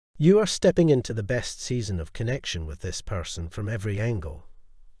You are stepping into the best season of connection with this person from every angle.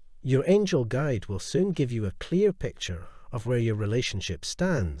 Your angel guide will soon give you a clear picture of where your relationship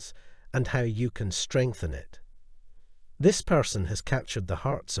stands and how you can strengthen it. This person has captured the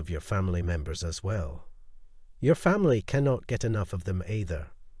hearts of your family members as well. Your family cannot get enough of them either.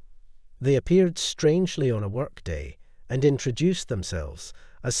 They appeared strangely on a work day and introduced themselves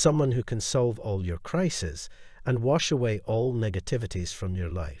as someone who can solve all your crises and wash away all negativities from your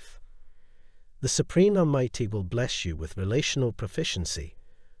life. The Supreme Almighty will bless you with relational proficiency,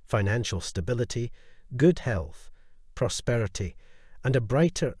 financial stability, good health, prosperity, and a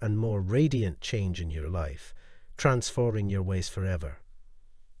brighter and more radiant change in your life, transforming your ways forever.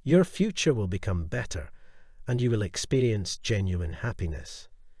 Your future will become better, and you will experience genuine happiness.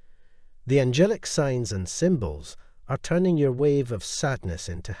 The angelic signs and symbols are turning your wave of sadness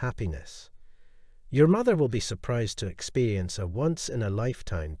into happiness. Your mother will be surprised to experience a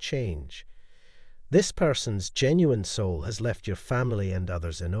once-in-a-lifetime change. This person's genuine soul has left your family and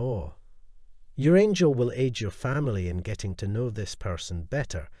others in awe. Your angel will aid your family in getting to know this person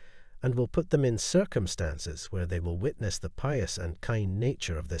better and will put them in circumstances where they will witness the pious and kind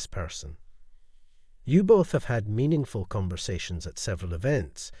nature of this person. You both have had meaningful conversations at several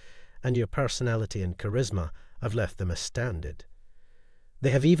events, and your personality and charisma have left them astounded. They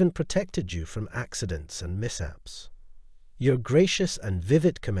have even protected you from accidents and mishaps. Your gracious and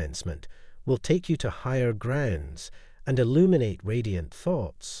vivid commencement will take you to higher grounds and illuminate radiant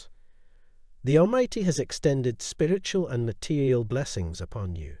thoughts. The Almighty has extended spiritual and material blessings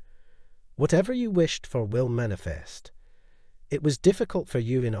upon you. Whatever you wished for will manifest. It was difficult for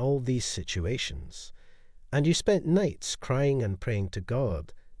you in all these situations, and you spent nights crying and praying to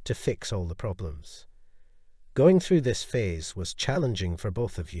God to fix all the problems. Going through this phase was challenging for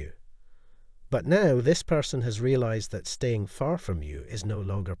both of you. But now this person has realized that staying far from you is no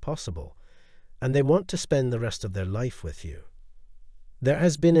longer possible, and they want to spend the rest of their life with you. There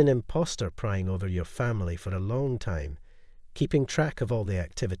has been an imposter prying over your family for a long time, keeping track of all the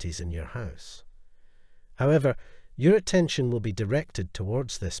activities in your house. However, your attention will be directed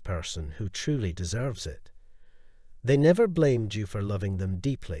towards this person who truly deserves it. They never blamed you for loving them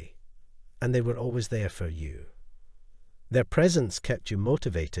deeply, and they were always there for you. Their presence kept you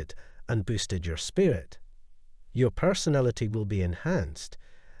motivated and boosted your spirit. Your personality will be enhanced,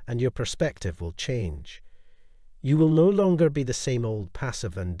 and your perspective will change. You will no longer be the same old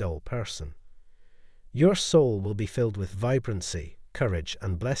passive and dull person. Your soul will be filled with vibrancy, courage,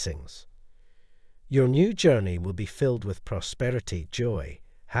 and blessings. Your new journey will be filled with prosperity, joy,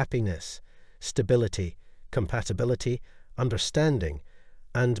 happiness, stability, compatibility, understanding,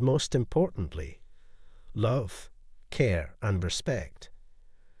 and most importantly, love, care, and respect.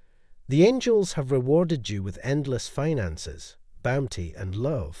 The angels have rewarded you with endless finances, bounty, and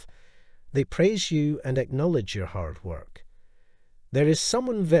love. They praise you and acknowledge your hard work. There is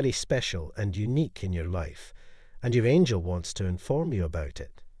someone very special and unique in your life, and your angel wants to inform you about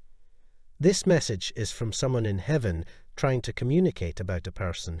it. This message is from someone in heaven trying to communicate about a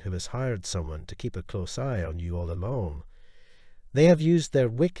person who has hired someone to keep a close eye on you all along. They have used their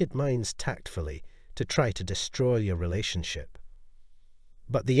wicked minds tactfully to try to destroy your relationship.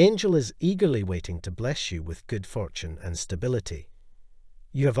 But the angel is eagerly waiting to bless you with good fortune and stability.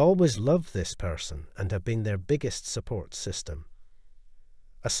 You have always loved this person and have been their biggest support system.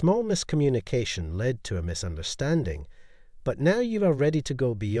 A small miscommunication led to a misunderstanding, but now you are ready to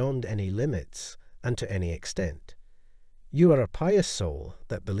go beyond any limits and to any extent. You are a pious soul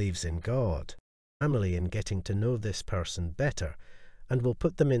that believes in God, family in getting to know this person better, and will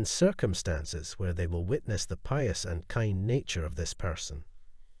put them in circumstances where they will witness the pious and kind nature of this person.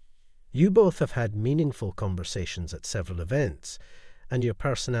 You both have had meaningful conversations at several events, and your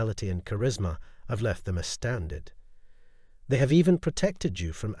personality and charisma have left them astounded. They have even protected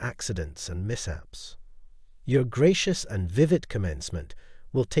you from accidents and mishaps. Your gracious and vivid commencement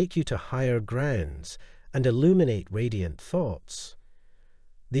will take you to higher grounds and illuminate radiant thoughts.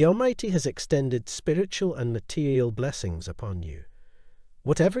 The Almighty has extended spiritual and material blessings upon you.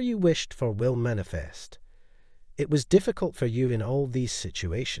 Whatever you wished for will manifest. It was difficult for you in all these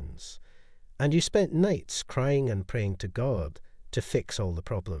situations, and you spent nights crying and praying to God to fix all the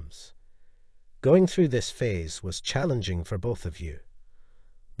problems. Going through this phase was challenging for both of you.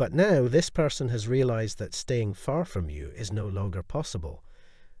 But now this person has realized that staying far from you is no longer possible,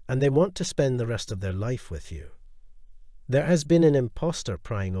 and they want to spend the rest of their life with you. There has been an imposter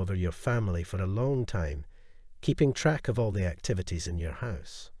prying over your family for a long time, keeping track of all the activities in your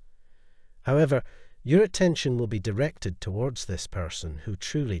house. However, your attention will be directed towards this person who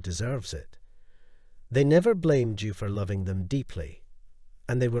truly deserves it. They never blamed you for loving them deeply,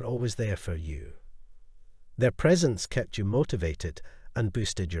 and they were always there for you. Their presence kept you motivated and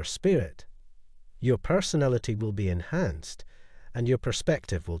boosted your spirit. Your personality will be enhanced, and your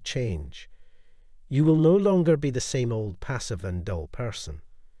perspective will change. You will no longer be the same old passive and dull person.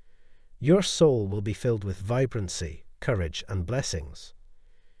 Your soul will be filled with vibrancy, courage, and blessings.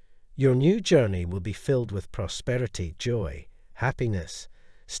 Your new journey will be filled with prosperity, joy, happiness,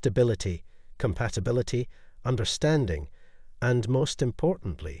 stability, compatibility, understanding, and most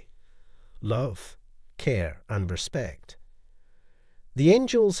importantly, love, care, and respect. The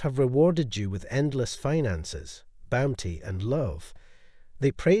angels have rewarded you with endless finances, bounty, and love.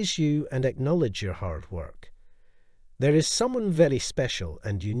 They praise you and acknowledge your hard work. There is someone very special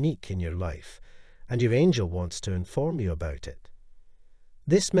and unique in your life, and your angel wants to inform you about it.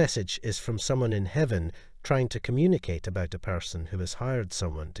 This message is from someone in heaven trying to communicate about a person who has hired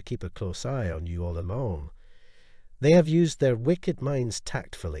someone to keep a close eye on you all along. They have used their wicked minds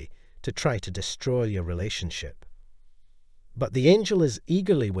tactfully to try to destroy your relationship. But the angel is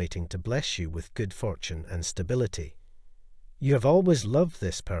eagerly waiting to bless you with good fortune and stability. You have always loved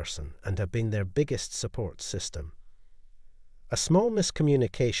this person and have been their biggest support system. A small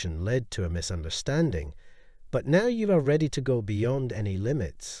miscommunication led to a misunderstanding, but now you are ready to go beyond any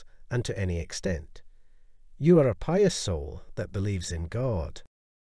limits and to any extent. You are a pious soul that believes in God.